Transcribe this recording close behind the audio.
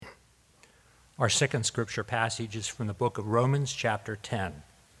Our second scripture passage is from the book of Romans, chapter 10.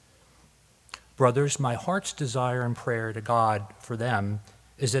 Brothers, my heart's desire and prayer to God for them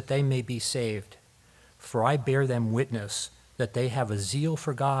is that they may be saved. For I bear them witness that they have a zeal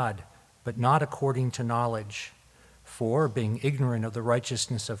for God, but not according to knowledge. For, being ignorant of the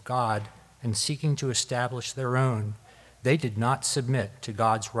righteousness of God and seeking to establish their own, they did not submit to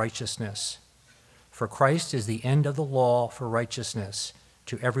God's righteousness. For Christ is the end of the law for righteousness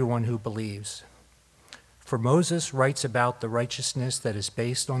to everyone who believes. For Moses writes about the righteousness that is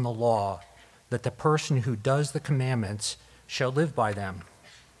based on the law, that the person who does the commandments shall live by them.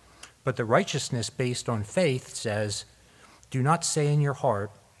 But the righteousness based on faith says, do not say in your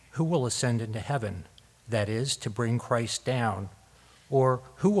heart, who will ascend into heaven, that is, to bring Christ down, or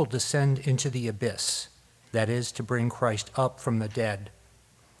who will descend into the abyss, that is, to bring Christ up from the dead.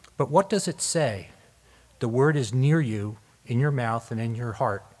 But what does it say? The word is near you, in your mouth and in your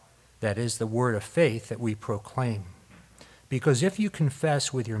heart. That is the word of faith that we proclaim. Because if you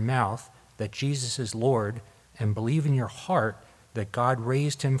confess with your mouth that Jesus is Lord and believe in your heart that God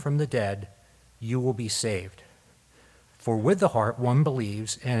raised him from the dead, you will be saved. For with the heart one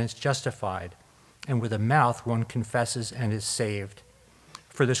believes and is justified, and with the mouth one confesses and is saved.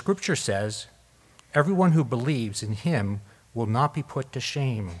 For the scripture says, everyone who believes in him will not be put to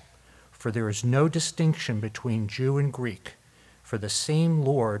shame, for there is no distinction between Jew and Greek. For the same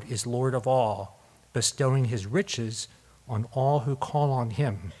Lord is Lord of all, bestowing his riches on all who call on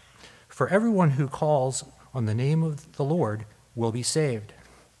him. For everyone who calls on the name of the Lord will be saved.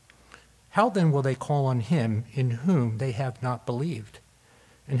 How then will they call on him in whom they have not believed?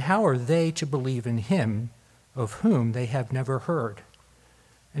 And how are they to believe in him of whom they have never heard?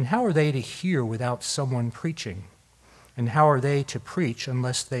 And how are they to hear without someone preaching? And how are they to preach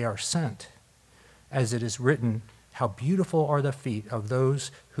unless they are sent? As it is written, how beautiful are the feet of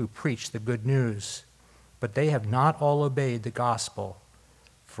those who preach the good news. But they have not all obeyed the gospel.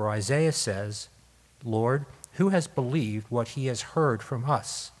 For Isaiah says, Lord, who has believed what he has heard from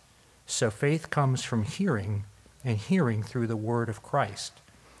us? So faith comes from hearing, and hearing through the word of Christ.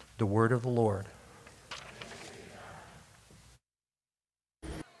 The word of the Lord.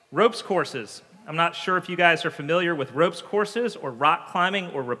 Ropes courses. I'm not sure if you guys are familiar with ropes courses or rock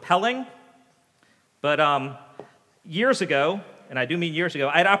climbing or rappelling, but years ago, and I do mean years ago,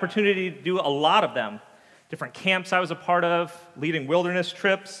 I had opportunity to do a lot of them. Different camps I was a part of, leading wilderness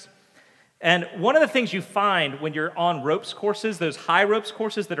trips. And one of the things you find when you're on ropes courses, those high ropes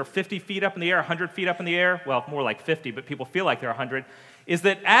courses that are 50 feet up in the air, 100 feet up in the air, well, more like 50, but people feel like they're 100, is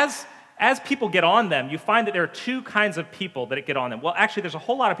that as people get on them, you find that there are two kinds of people that get on them. Well, actually, there's a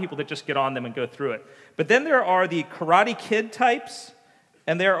whole lot of people that just get on them and go through it. But then there are the Karate Kid types,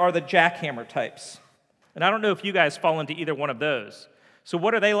 and there are the jackhammer types. And I don't know if you guys fall into either one of those. So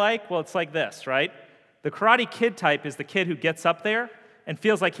what are they like? Well, it's like this, right? The Karate Kid type is the kid who gets up there and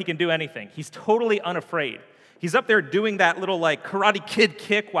feels like he can do anything. He's totally unafraid. He's up there doing that little like Karate Kid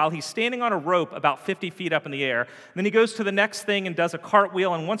kick while he's standing on a rope about 50 feet up in the air. And then he goes to the next thing and does a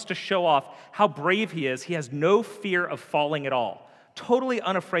cartwheel and wants to show off how brave he is. He has no fear of falling at all. Totally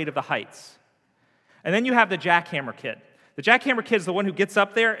unafraid of the heights. And then you have the jackhammer kid. The jackhammer kid is the one who gets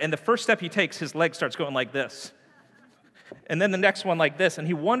up there, and the first step he takes, his leg starts going like this. And then the next one like this, and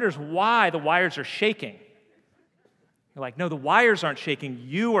he wonders why the wires are shaking. You're like, no, the wires aren't shaking,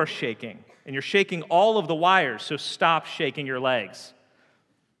 you are shaking. And you're shaking all of the wires, so stop shaking your legs.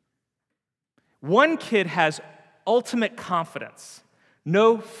 One kid has ultimate confidence,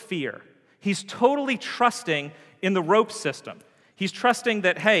 no fear. He's totally trusting in the rope system. He's trusting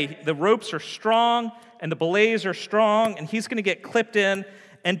that, hey, the ropes are strong and the belays are strong and he's going to get clipped in.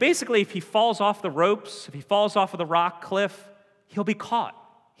 And basically, if he falls off the ropes, if he falls off of the rock cliff, he'll be caught.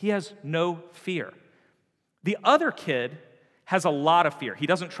 He has no fear. The other kid has a lot of fear. He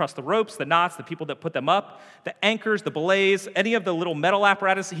doesn't trust the ropes, the knots, the people that put them up, the anchors, the belays, any of the little metal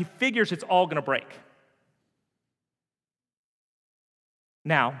apparatus. He figures it's all going to break.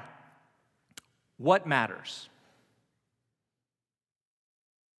 Now, what matters?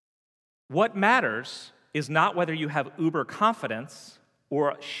 What matters is not whether you have uber confidence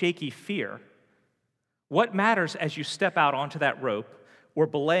or shaky fear. What matters as you step out onto that rope or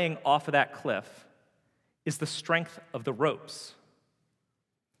belaying off of that cliff is the strength of the ropes.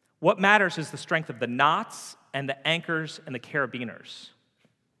 What matters is the strength of the knots and the anchors and the carabiners.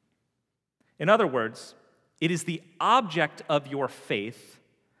 In other words, it is the object of your faith,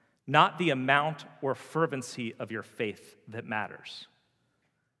 not the amount or fervency of your faith that matters.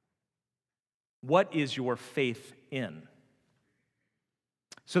 What is your faith in?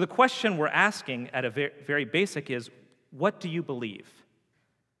 So the question we're asking at a very basic is, what do you believe?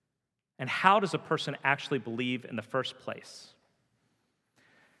 And how does a person actually believe in the first place?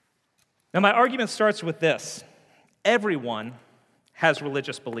 Now, my argument starts with this. Everyone has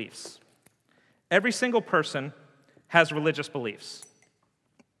religious beliefs. Every single person has religious beliefs.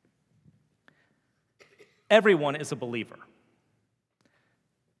 Everyone is a believer.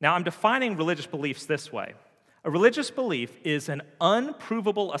 Now, I'm defining religious beliefs this way. A religious belief is an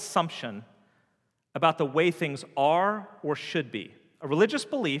unprovable assumption about the way things are or should be. A religious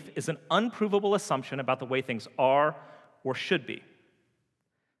belief is an unprovable assumption about the way things are or should be.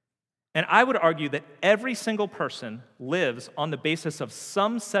 And I would argue that every single person lives on the basis of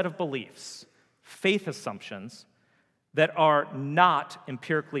some set of beliefs, faith assumptions, that are not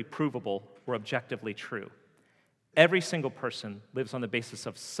empirically provable or objectively true. Every single person lives on the basis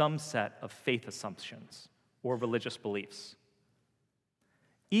of some set of faith assumptions or religious beliefs.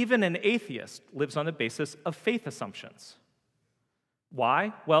 Even an atheist lives on the basis of faith assumptions.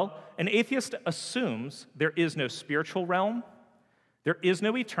 Why? Well, an atheist assumes there is no spiritual realm, there is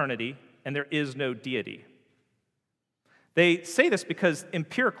no eternity, and there is no deity. They say this because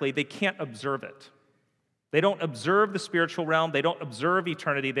empirically they can't observe it. They don't observe the spiritual realm, they don't observe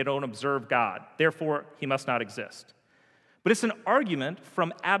eternity, they don't observe God. Therefore, he must not exist. But it's an argument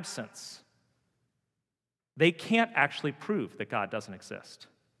from absence. They can't actually prove that God doesn't exist.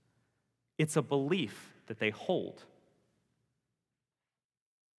 It's a belief that they hold.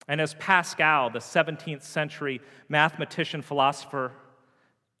 And as Pascal, the 17th century mathematician, philosopher,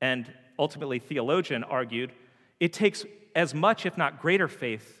 and ultimately theologian, argued, it takes as much, if not greater,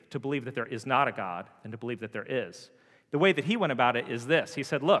 faith to believe that there is not a God than to believe that there is. The way that he went about it is this. He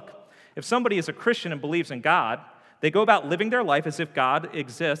said, look, if somebody is a Christian and believes in God, they go about living their life as if God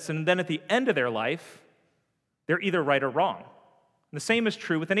exists, and then at the end of their life, they're either right or wrong. And the same is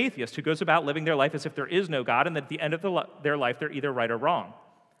true with an atheist who goes about living their life as if there is no God, and at the end of their life, they're either right or wrong.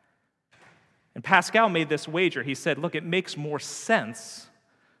 And Pascal made this wager. He said, look, it makes more sense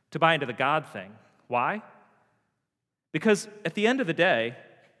to buy into the God thing. Why? Because at the end of the day,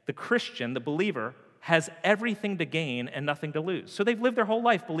 the Christian, the believer, has everything to gain and nothing to lose. So they've lived their whole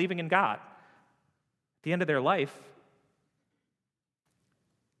life believing in God. At the end of their life,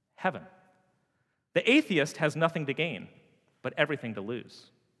 heaven. The atheist has nothing to gain, but everything to lose.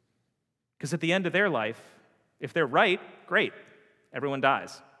 Because at the end of their life, if they're right, great, everyone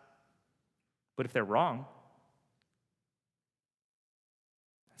dies. But if they're wrong,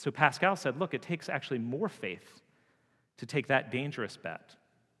 so Pascal said, look, it takes actually more faith to take that dangerous bet.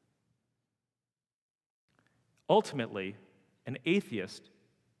 Ultimately, an atheist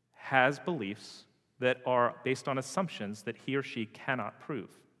has beliefs that are based on assumptions that he or she cannot prove.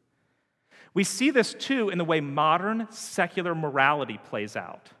 We see this too in the way modern secular morality plays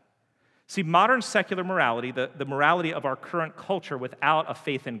out. See, modern secular morality, the morality of our current culture without a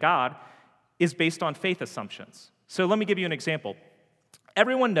faith in God, is based on faith assumptions. So let me give you an example.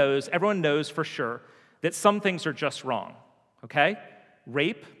 Everyone knows for sure that some things are just wrong, okay?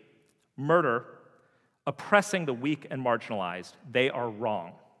 Rape, murder, oppressing the weak and marginalized, they are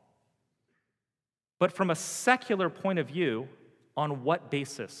wrong. But from a secular point of view, on what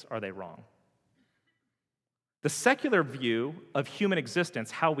basis are they wrong? The secular view of human existence,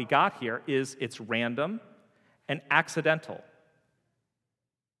 how we got here, is it's random and accidental.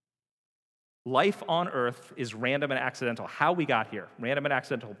 Life on earth is random and accidental. How we got here, random and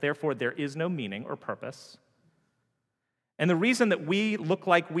accidental. Therefore, there is no meaning or purpose. And the reason that we look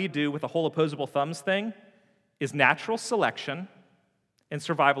like we do with the whole opposable thumbs thing is natural selection and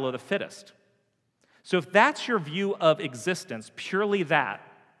survival of the fittest. So if that's your view of existence, purely that,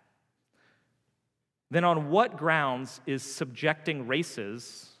 then on what grounds is subjecting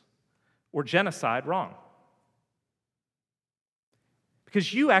races or genocide wrong?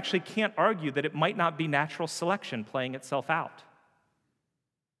 Because you actually can't argue that it might not be natural selection playing itself out.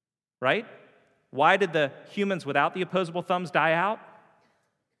 Right? Why did the humans without the opposable thumbs die out?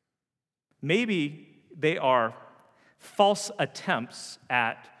 Maybe they are false attempts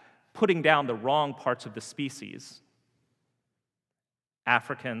at putting down the wrong parts of the species.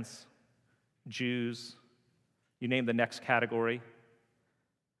 Africans, Jews, you name the next category.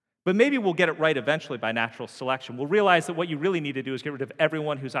 But maybe we'll get it right eventually by natural selection. We'll realize that what you really need to do is get rid of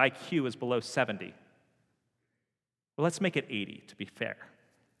everyone whose IQ is below 70. Well, let's make it 80 to be fair.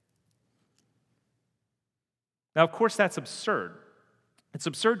 Now, of course, that's absurd. It's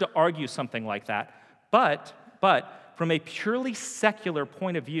absurd to argue something like that, but from a purely secular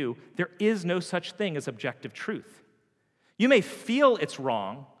point of view, there is no such thing as objective truth. You may feel it's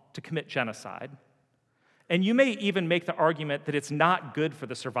wrong to commit genocide, and you may even make the argument that it's not good for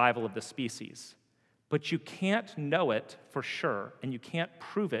the survival of the species, but you can't know it for sure, and you can't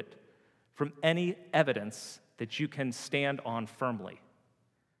prove it from any evidence that you can stand on firmly.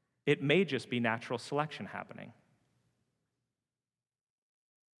 It may just be natural selection happening.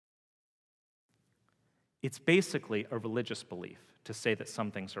 It's basically a religious belief to say that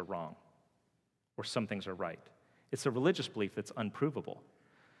some things are wrong or some things are right. It's a religious belief that's unprovable.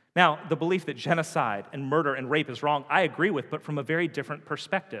 Now, the belief that genocide and murder and rape is wrong, I agree with, but from a very different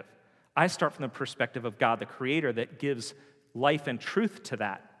perspective. I start from the perspective of God, the Creator, that gives life and truth to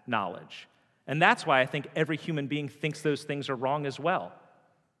that knowledge. And that's why I think every human being thinks those things are wrong as well.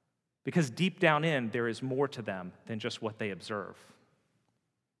 Because deep down in, there is more to them than just what they observe.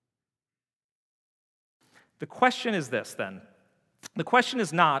 The question is this, then. The question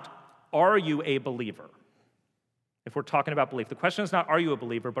is not, are you a believer? If we're talking about belief, the question is not, are you a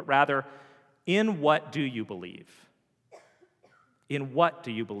believer, but rather, in what do you believe? In what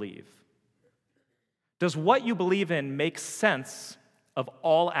do you believe? Does what you believe in make sense of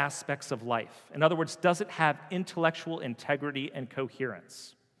all aspects of life? In other words, does it have intellectual integrity and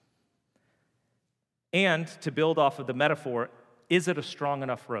coherence? And to build off of the metaphor, is it a strong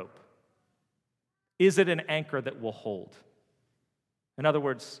enough rope? Is it an anchor that will hold? In other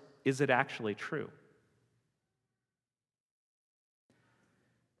words, is it actually true?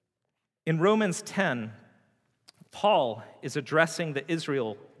 In Romans 10, Paul is addressing the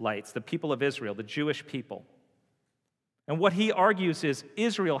Israelites, the people of Israel, the Jewish people. And what he argues is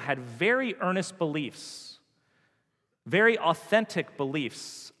Israel had very earnest beliefs, very authentic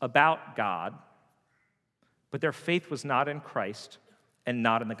beliefs about God, but their faith was not in Christ and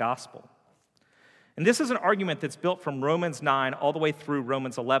not in the gospel. And this is an argument that's built from Romans 9 all the way through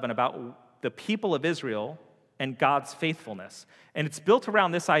Romans 11 about the people of Israel and God's faithfulness. And it's built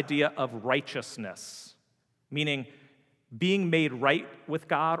around this idea of righteousness, meaning being made right with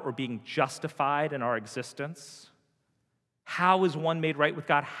God or being justified in our existence. How is one made right with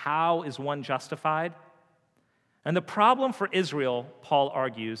God? How is one justified? And the problem for Israel, Paul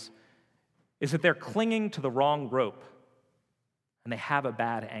argues, is that they're clinging to the wrong rope and they have a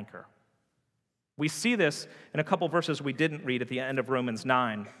bad anchor. We see this in a couple verses we didn't read at the end of Romans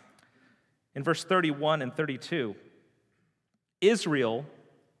 9. In verse 31 and 32, Israel,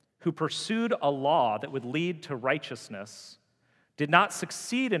 who pursued a law that would lead to righteousness, did not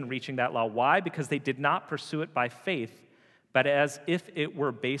succeed in reaching that law. Why? Because they did not pursue it by faith, but as if it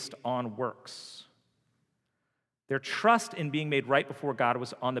were based on works. Their trust in being made right before God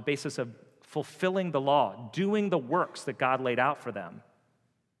was on the basis of fulfilling the law, doing the works that God laid out for them,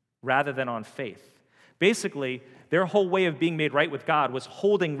 rather than on faith. Basically, their whole way of being made right with God was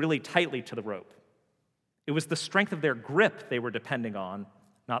holding really tightly to the rope. It was the strength of their grip they were depending on,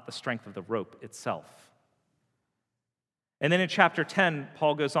 not the strength of the rope itself. And then in chapter 10,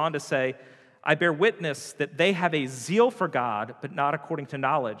 Paul goes on to say, I bear witness that they have a zeal for God, but not according to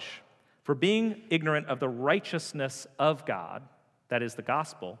knowledge. For being ignorant of the righteousness of God, that is the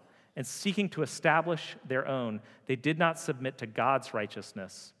gospel, and seeking to establish their own, they did not submit to God's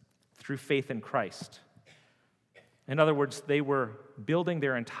righteousness through faith in Christ. In other words, they were building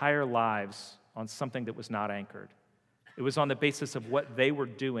their entire lives on something that was not anchored. It was on the basis of what they were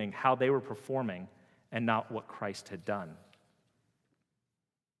doing, how they were performing, and not what Christ had done.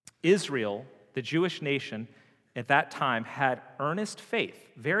 Israel, the Jewish nation, at that time had earnest faith,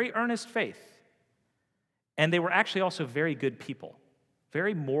 very earnest faith. And they were actually also very good people,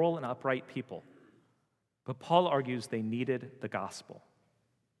 very moral and upright people. But Paul argues they needed the gospel.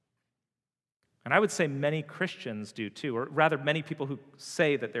 And I would say many Christians do too, or rather many people who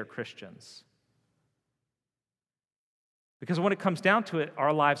say that they're Christians. Because when it comes down to it,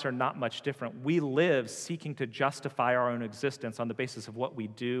 our lives are not much different. We live seeking to justify our own existence on the basis of what we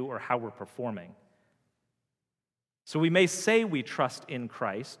do or how we're performing. So we may say we trust in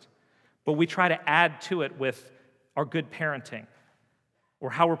Christ, but we try to add to it with our good parenting,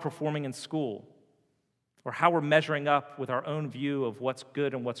 or how we're performing in school, or how we're measuring up with our own view of what's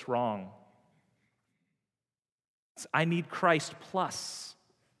good and what's wrong. I need Christ plus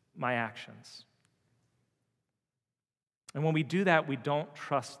my actions. And when we do that, we don't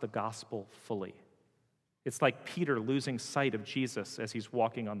trust the gospel fully. It's like Peter losing sight of Jesus as he's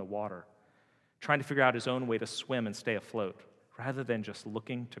walking on the water, trying to figure out his own way to swim and stay afloat, rather than just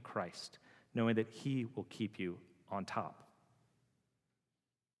looking to Christ, knowing that he will keep you on top.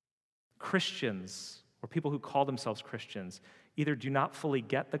 Christians, or people who call themselves Christians, either do not fully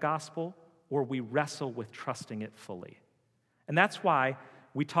get the gospel, or we wrestle with trusting it fully. And that's why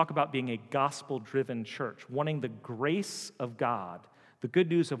we talk about being a gospel-driven church, wanting the grace of God, the good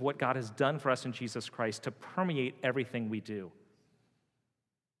news of what God has done for us in Jesus Christ, to permeate everything we do.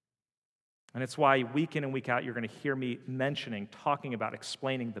 And it's why week in and week out, you're going to hear me talking about,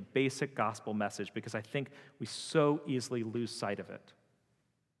 explaining the basic gospel message, because I think we so easily lose sight of it.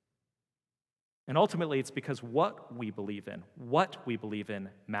 And ultimately, it's because what we believe in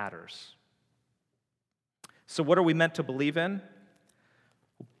matters. So what are we meant to believe in?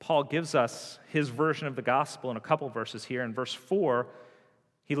 Paul gives us his version of the gospel in a couple verses here. In verse 4,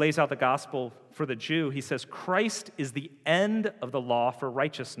 he lays out the gospel for the Jew. He says, Christ is the end of the law for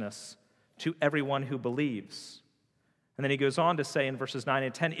righteousness to everyone who believes. And then he goes on to say in verses 9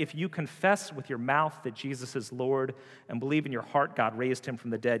 and 10, if you confess with your mouth that Jesus is Lord and believe in your heart God raised him from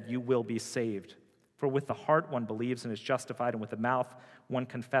the dead, you will be saved. For with the heart one believes and is justified, and with the mouth one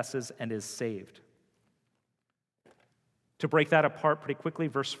confesses and is saved. To break that apart pretty quickly,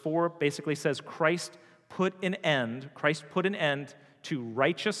 verse 4 basically says Christ put an end to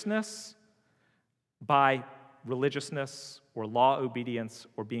righteousness by religiousness or law obedience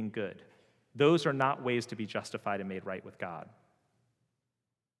or being good. Those are not ways to be justified and made right with God.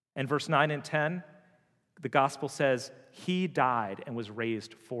 And verse 9 and 10, the gospel says, he died and was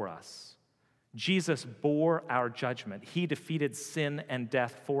raised for us. Jesus bore our judgment. He defeated sin and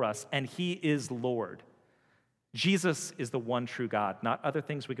death for us, and he is Lord. Jesus is the one true God, not other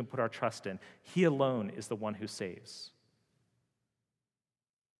things we can put our trust in. He alone is the one who saves.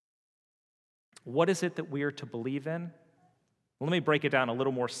 What is it that we are to believe in? Well, let me break it down a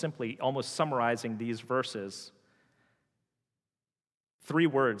little more simply, almost summarizing these verses. 3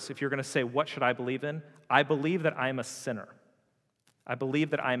 words. If you're going to say, what should I believe in? I believe that I am a sinner. I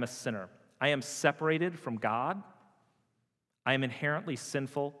believe that I am a sinner. I am separated from God. I am inherently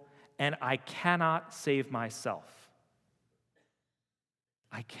sinful, and I cannot save myself.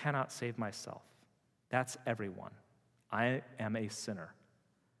 I cannot save myself. That's everyone. I am a sinner.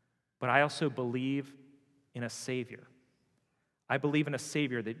 But I also believe in a Savior. I believe in a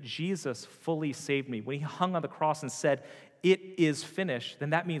Savior, that Jesus fully saved me. When he hung on the cross and said, it is finished,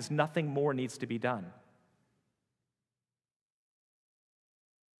 then that means nothing more needs to be done.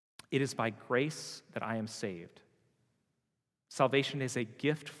 It is by grace that I am saved. Salvation is a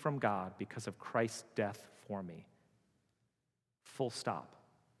gift from God because of Christ's death for me. Full stop.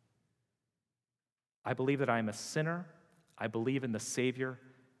 I believe that I am a sinner. I believe in the Savior,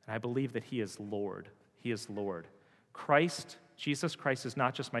 and I believe that he is Lord. He is Lord. Jesus Christ is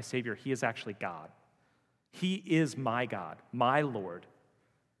not just my Savior, he is actually God. He is my God, my Lord.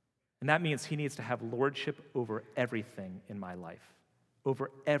 And that means he needs to have lordship over everything in my life, over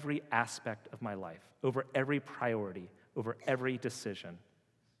every aspect of my life, over every priority, over every decision.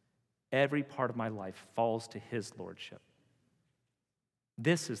 Every part of my life falls to his lordship.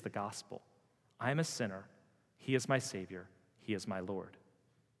 This is the gospel. I am a sinner. He is my Savior. He is my Lord.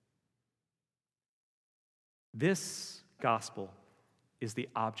 This gospel is the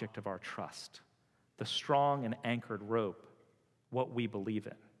object of our trust, the strong and anchored rope, what we believe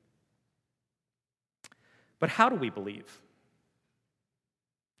in. But how do we believe?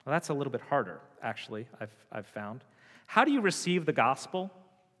 Well, that's a little bit harder, actually, I've found. How do you receive the gospel?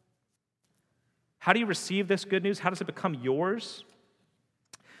 How do you receive this good news? How does it become yours?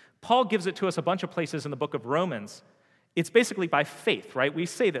 Paul gives it to us a bunch of places in the book of Romans. It's basically by faith, right? We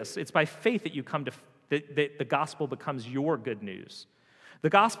say this. It's by faith that you come to that the gospel becomes your good news. The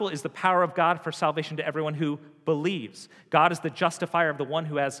gospel is the power of God for salvation to everyone who believes. God is the justifier of the one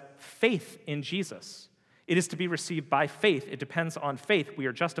who has faith in Jesus. It is to be received by faith. It depends on faith. We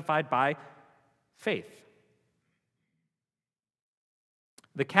are justified by faith.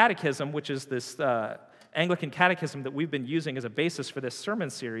 The Catechism, which is this Anglican catechism that we've been using as a basis for this sermon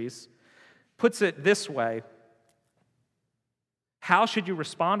series, puts it this way. How should you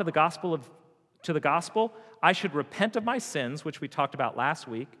respond to the gospel? I should repent of my sins, which we talked about last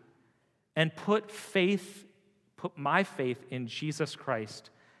week, and put my faith in Jesus Christ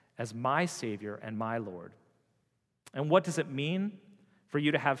as my Savior and my Lord. And what does it mean for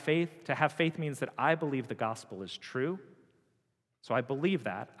you to have faith? To have faith means that I believe the gospel is true. So I believe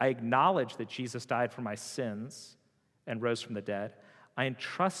that. I acknowledge that Jesus died for my sins and rose from the dead. I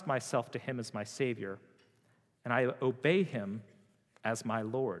entrust myself to him as my Savior, and I obey him as my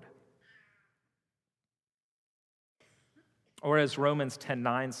Lord. Or as Romans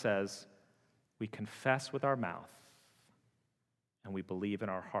 10:9 says, we confess with our mouth and we believe in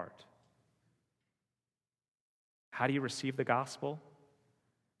our heart. How do you receive the gospel?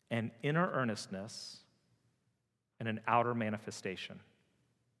 An inner earnestness and an outer manifestation.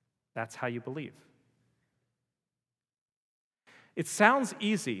 That's how you believe. It sounds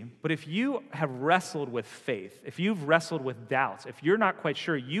easy, but if you have wrestled with faith, if you've wrestled with doubts, if you're not quite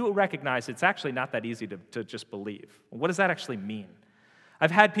sure, you recognize it's actually not that easy to just believe. What does that actually mean?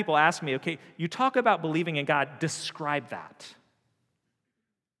 I've had people ask me, okay, you talk about believing in God, describe that.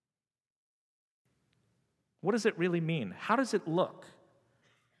 What does it really mean? How does it look?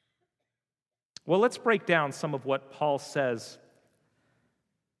 Well, let's break down some of what Paul says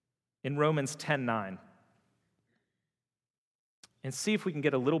in Romans 10:9 and see if we can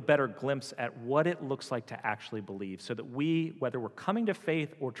get a little better glimpse at what it looks like to actually believe so that we, whether we're coming to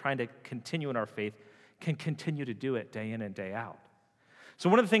faith or trying to continue in our faith, can continue to do it day in and day out. So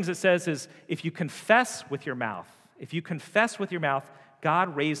one of the things it says is if you confess with your mouth,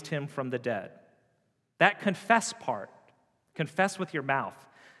 God raised him from the dead. That confess part, confess with your mouth,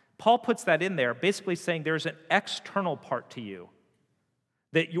 Paul puts that in there, basically saying there's an external part to you,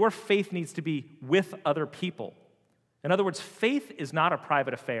 that your faith needs to be with other people. In other words, faith is not a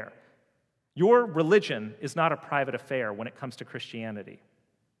private affair. Your religion is not a private affair when it comes to Christianity.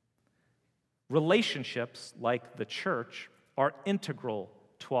 Relationships, like the church, are integral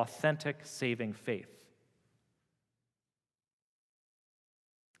to authentic saving faith.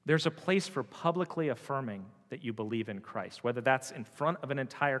 There's a place for publicly affirming that you believe in Christ, whether that's in front of an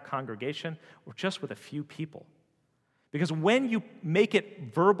entire congregation or just with a few people. Because when you make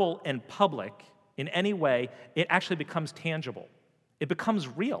it verbal and public in any way, it actually becomes tangible. It becomes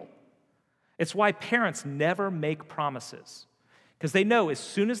real. It's why parents never make promises, because they know as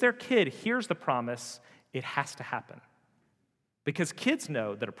soon as their kid hears the promise, it has to happen. Because kids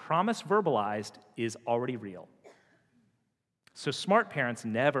know that a promise verbalized is already real. So smart parents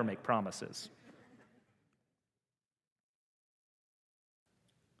never make promises.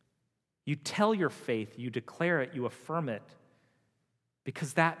 You tell your faith, you declare it, you affirm it,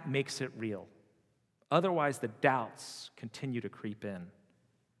 because that makes it real. Otherwise, the doubts continue to creep in.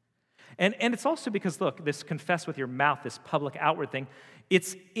 And it's also because, look, this confess with your mouth, this public outward thing,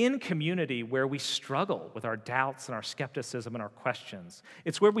 it's in community where we struggle with our doubts and our skepticism and our questions.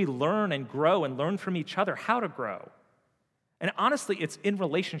 It's where we learn and grow and learn from each other how to grow. And honestly, it's in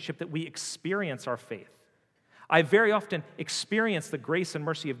relationship that we experience our faith. I very often experience the grace and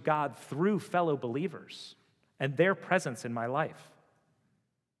mercy of God through fellow believers and their presence in my life.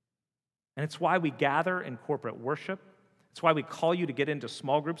 And it's why we gather in corporate worship. It's why we call you to get into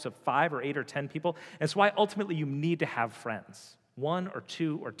small groups of 5 or 8 or 10 people. And it's why ultimately you need to have friends, 1 or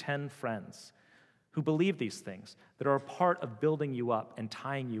 2 or 10 friends who believe these things, that are a part of building you up and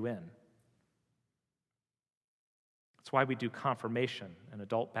tying you in. It's why we do confirmation and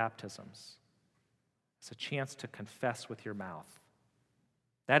adult baptisms. It's a chance to confess with your mouth.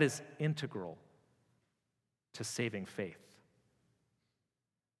 That is integral to saving faith.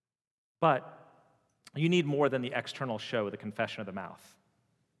 But you need more than the external show, the confession of the mouth.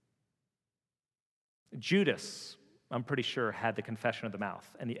 Judas, I'm pretty sure, had the confession of the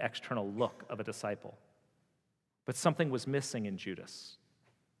mouth and the external look of a disciple. But something was missing in Judas,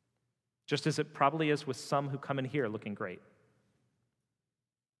 just as it probably is with some who come in here looking great.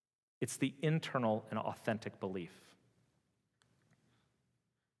 It's the internal and authentic belief.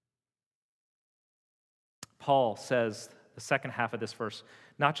 Paul says, the second half of this verse,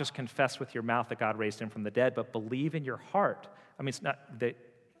 not just confess with your mouth that God raised him from the dead, but believe in your heart. I mean, it's not that,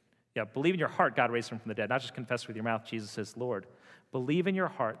 believe in your heart God raised him from the dead, not just confess with your mouth Jesus is Lord. Believe in your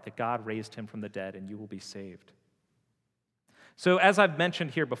heart that God raised him from the dead and you will be saved. So as I've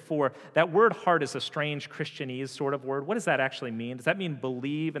mentioned here before, that word heart is a strange Christianese sort of word. What does that actually mean? Does that mean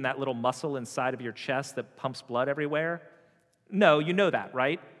believe in that little muscle inside of your chest that pumps blood everywhere? No, you know that,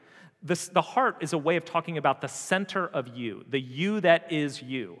 right? The heart is a way of talking about the center of you, the you that is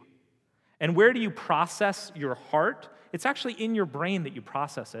you. And where do you process your heart? It's actually in your brain that you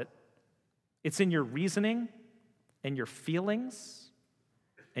process it. It's in your reasoning and your feelings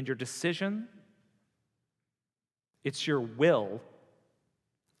and your decision. It's your will,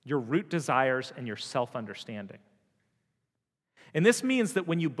 your root desires, and your self-understanding. And this means that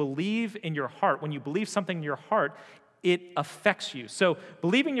when you believe in your heart, when you believe something in your heart, it affects you. So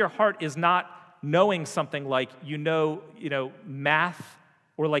believing your heart is not knowing something like you know math,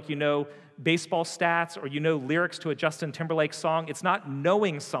 or like you know baseball stats, or you know lyrics to a Justin Timberlake song. It's not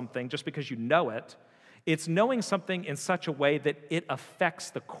knowing something just because you know it. It's knowing something in such a way that it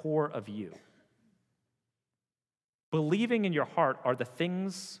affects the core of you. Believing in your heart are the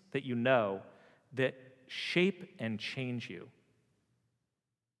things that you know that shape and change you.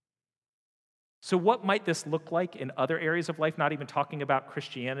 So what might this look like in other areas of life, not even talking about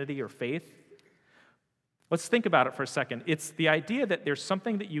Christianity or faith? Let's think about it for a second. It's the idea that there's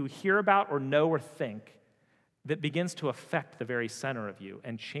something that you hear about or know or think that begins to affect the very center of you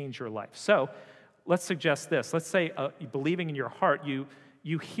and change your life. So let's suggest this. Let's say believing in your heart, you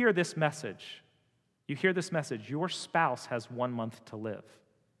hear this message. You hear this message, your spouse has 1 month to live.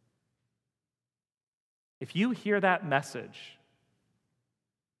 If you hear that message,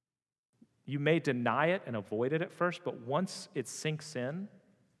 you may deny it and avoid it at first, but once it sinks in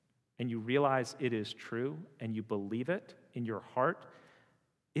and you realize it is true and you believe it in your heart,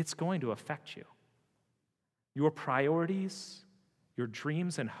 it's going to affect you. Your priorities, your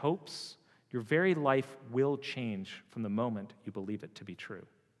dreams and hopes, your very life will change from the moment you believe it to be true.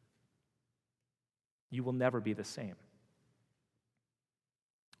 You will never be the same.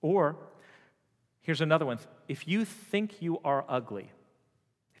 Or, here's another one. If you think you are ugly,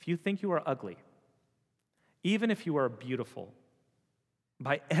 even if you are beautiful,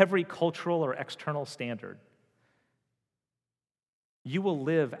 by every cultural or external standard, you will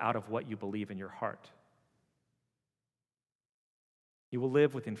live out of what you believe in your heart. You will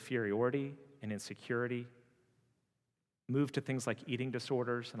live with inferiority and insecurity, move to things like eating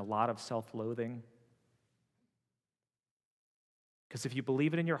disorders and a lot of self-loathing. Because if you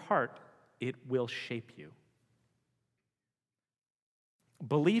believe it in your heart, it will shape you.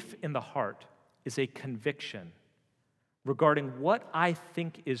 Belief in the heart is a conviction regarding what I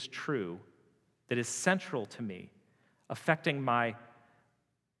think is true that is central to me, affecting my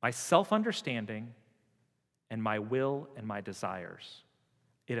self-understanding and my will and my desires.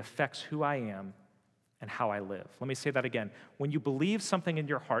 It affects who I am and how I live. Let me say that again. When you believe something in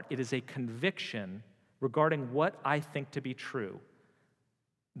your heart, it is a conviction regarding what I think to be true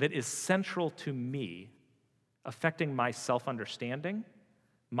that is central to me, affecting my self-understanding,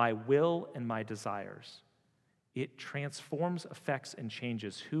 my will, and my desires. It transforms, affects, and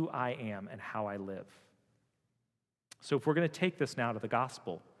changes who I am and how I live. So if we're going to take this now to the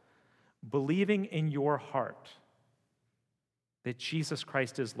gospel, believing in your heart that Jesus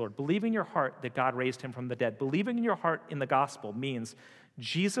Christ is Lord, believing in your heart that God raised him from the dead, believing in your heart in the gospel means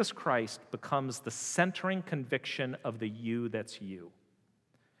Jesus Christ becomes the centering conviction of the you that's you.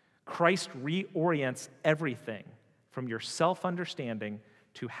 Christ reorients everything from your self-understanding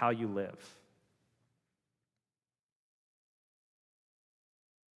to how you live.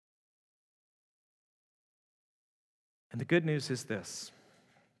 And the good news is this: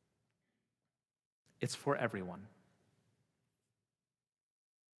 it's for everyone.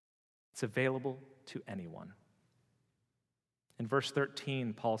 It's available to anyone. In verse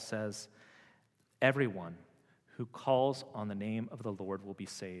 13, Paul says, everyone who calls on the name of the Lord will be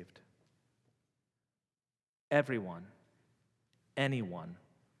saved. Everyone, anyone,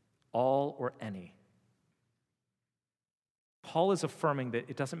 all or any. Paul is affirming that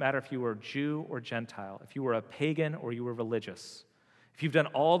it doesn't matter if you were Jew or Gentile, if you were a pagan or you were religious, if you've done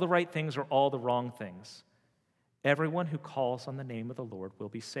all the right things or all the wrong things, everyone who calls on the name of the Lord will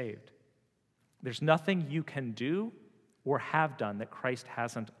be saved. There's nothing you can do or have done that Christ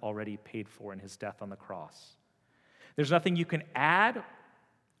hasn't already paid for in his death on the cross. There's nothing you can add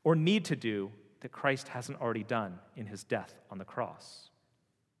or need to do that Christ hasn't already done in his death on the cross.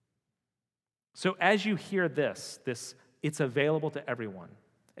 So as you hear this, it's available to everyone.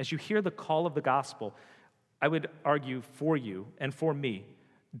 As you hear the call of the gospel, I would argue for you and for me,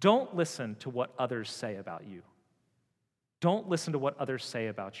 don't listen to what others say about you. Don't listen to what others say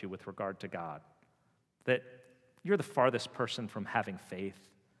about you with regard to God. That you're the farthest person from having faith.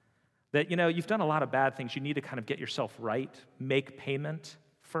 That, you've done a lot of bad things. You need to kind of get yourself right, make payment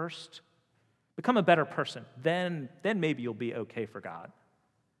first, become a better person. Then maybe you'll be okay for God.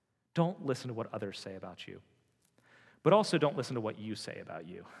 Don't listen to what others say about you. But also don't listen to what you say about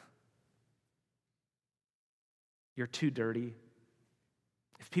you. You're too dirty.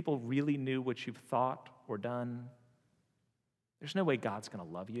 If people really knew what you've thought or done, there's no way God's going to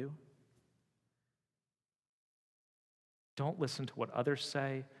love you. Don't listen to what others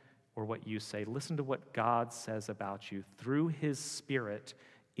say or what you say. Listen to what God says about you through his Spirit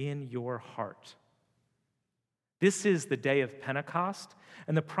in your heart. This is the day of Pentecost,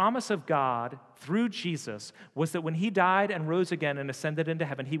 and the promise of God through Jesus was that when he died and rose again and ascended into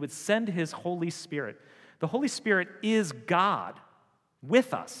heaven, he would send his Holy Spirit. The Holy Spirit is God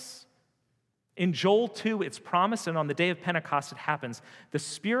with us. In Joel 2, it's promised, and on the day of Pentecost it happens. The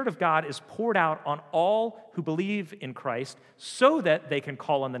Spirit of God is poured out on all who believe in Christ so that they can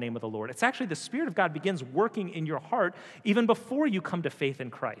call on the name of the Lord. It's actually the Spirit of God begins working in your heart even before you come to faith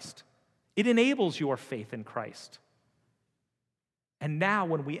in Christ. It enables your faith in Christ. And now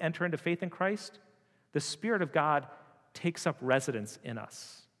when we enter into faith in Christ, the Spirit of God takes up residence in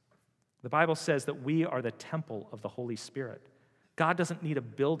us. The Bible says that we are the temple of the Holy Spirit. God doesn't need a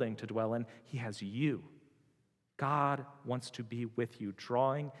building to dwell in. He has you. God wants to be with you,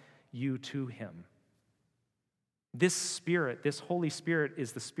 drawing you to him. This Spirit, this Holy Spirit,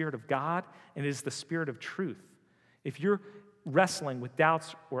 is the Spirit of God and is the Spirit of truth. If you're wrestling with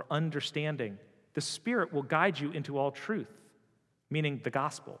doubts or understanding, the Spirit will guide you into all truth, meaning the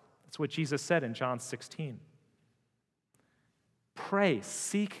gospel. That's what Jesus said in John 16. Pray,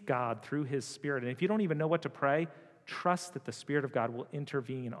 seek God through his Spirit. And if you don't even know what to pray, trust that the Spirit of God will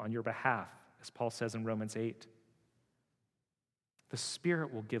intervene on your behalf, as Paul says in Romans 8. The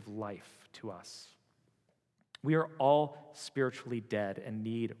Spirit will give life to us. We are all spiritually dead and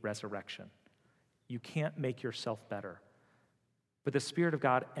need resurrection. You can't make yourself better. But the Spirit of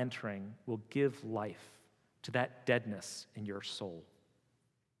God entering will give life to that deadness in your soul,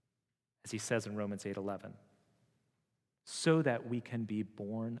 as he says in Romans 8:11, so that we can be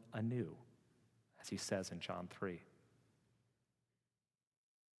born anew, as he says in John 3.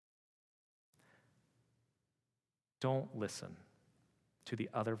 Don't listen to the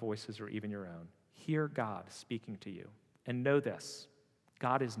other voices or even your own. Hear God speaking to you. And know this,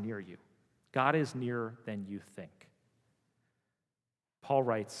 God is near you. God is nearer than you think. Paul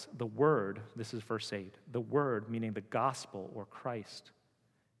writes, the Word, this is verse 8, the Word, meaning the gospel or Christ,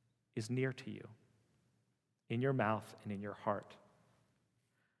 is near to you, in your mouth and in your heart.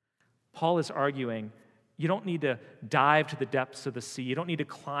 Paul is arguing, you don't need to dive to the depths of the sea. You don't need to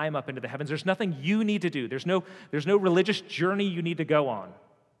climb up into the heavens. There's nothing you need to do. There's no religious journey you need to go on.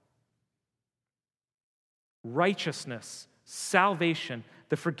 Righteousness, salvation,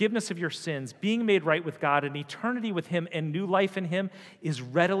 the forgiveness of your sins, being made right with God, and eternity with him and new life in him is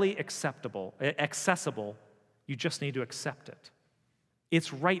readily accessible. You just need to accept it.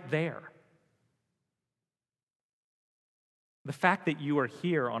 It's right there. The fact that you are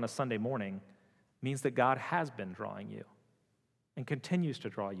here on a Sunday morning means that God has been drawing you and continues to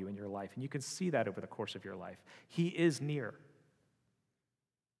draw you in your life. And you can see that over the course of your life. He is near.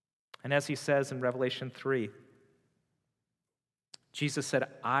 And as he says in Revelation 3, Jesus said,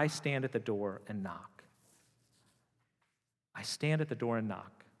 I stand at the door and knock. I stand at the door and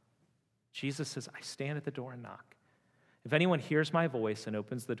knock. Jesus says, I stand at the door and knock. If anyone hears my voice and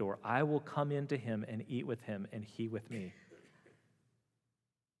opens the door, I will come into him and eat with him and he with me.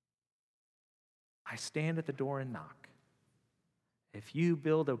 I stand at the door and knock. If you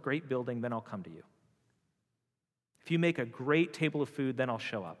build a great building, then I'll come to you. If you make a great table of food, then I'll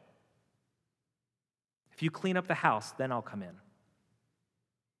show up. If you clean up the house, then I'll come in.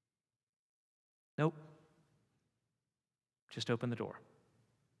 Nope. Just open the door.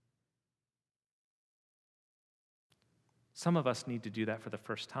 Some of us need to do that for the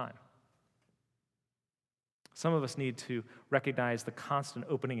first time. Some of us need to recognize the constant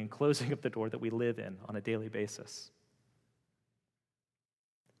opening and closing of the door that we live in on a daily basis.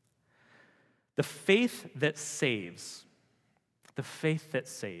 The faith that saves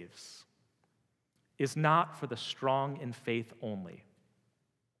is not for the strong in faith only.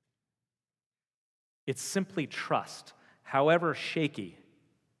 It's simply trust, however shaky,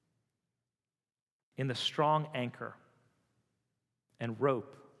 in the strong anchor and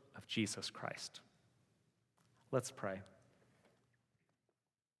rope of Jesus Christ. Let's pray.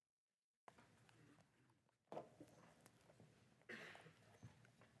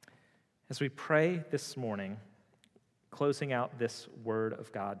 As we pray this morning, closing out this word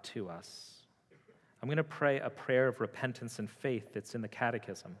of God to us, I'm going to pray a prayer of repentance and faith that's in the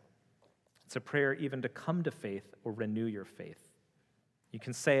Catechism. It's a prayer even to come to faith or renew your faith. You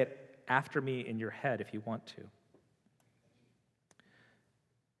can say it after me in your head if you want to.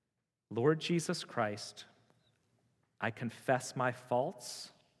 Lord Jesus Christ, I confess my faults,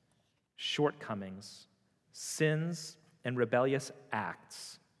 shortcomings, sins, and rebellious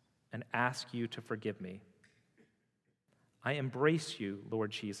acts, and ask you to forgive me. I embrace you, Lord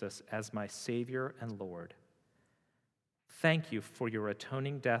Jesus, as my Savior and Lord. Thank you for your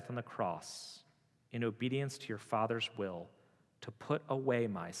atoning death on the cross in obedience to your Father's will to put away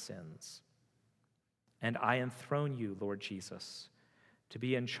my sins. And I enthrone you, Lord Jesus, to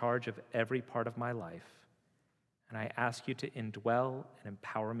be in charge of every part of my life. And I ask you to indwell and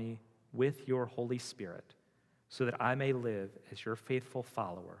empower me with your Holy Spirit so that I may live as your faithful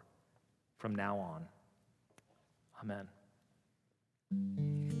follower from now on. Amen.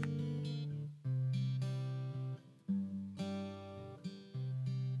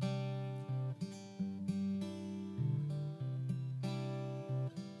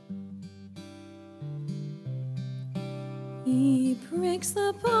 He breaks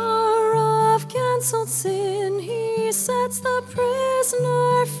the power of canceled sin. He sets the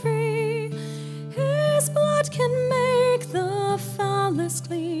prisoner free. His blood can make the foulest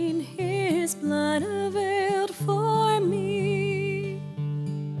clean. His blood availed for me.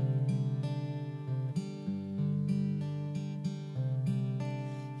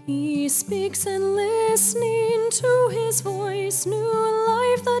 He speaks, and listening to his voice, new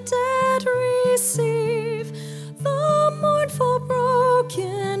life the dead receive. The mournful,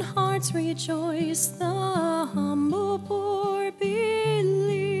 broken hearts rejoice. The